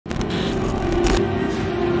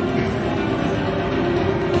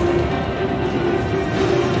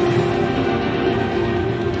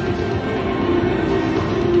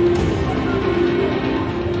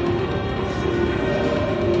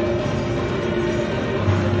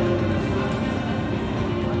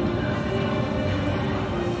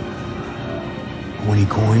any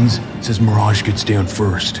coins, says Mirage gets down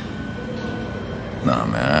first. Nah,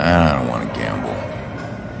 man, I don't want to gamble.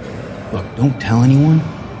 Look, don't tell anyone.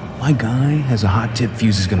 My guy has a hot tip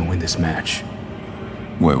Fuse is gonna win this match.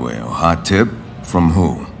 Wait, a hot tip? From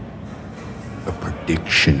who? A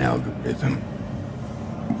prediction algorithm.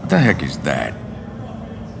 What the heck is that?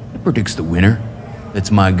 It predicts the winner.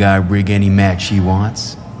 Lets my guy rig any match he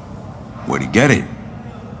wants. Where'd he get it?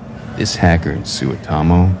 This hacker in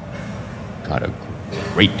Suetamo got a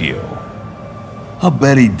great deal. I'll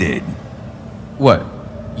bet he did. What?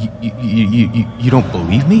 You don't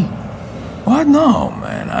believe me? What? No,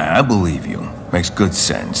 man, I believe you. Makes good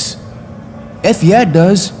sense. F yeah, it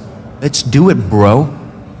does. Let's do it, bro.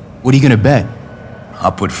 What are you gonna bet?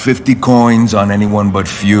 I'll put 50 coins on anyone but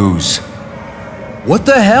Fuse. What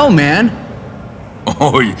the hell, man?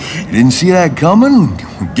 Oh, you didn't see that coming?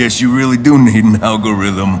 Guess you really do need an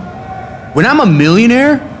algorithm. When I'm a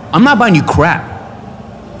millionaire, I'm not buying you crap.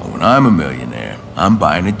 When I'm a millionaire, I'm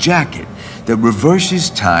buying a jacket that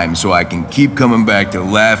reverses time so I can keep coming back to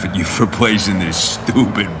laugh at you for placing this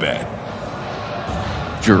stupid bet.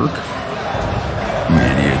 Jerk.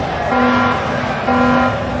 Idiot.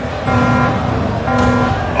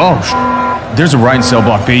 Oh, there's a ride in cell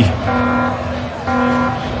block B.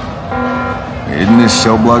 Isn't this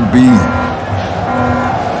cell block B?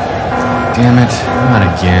 Damn it,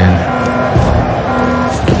 not again.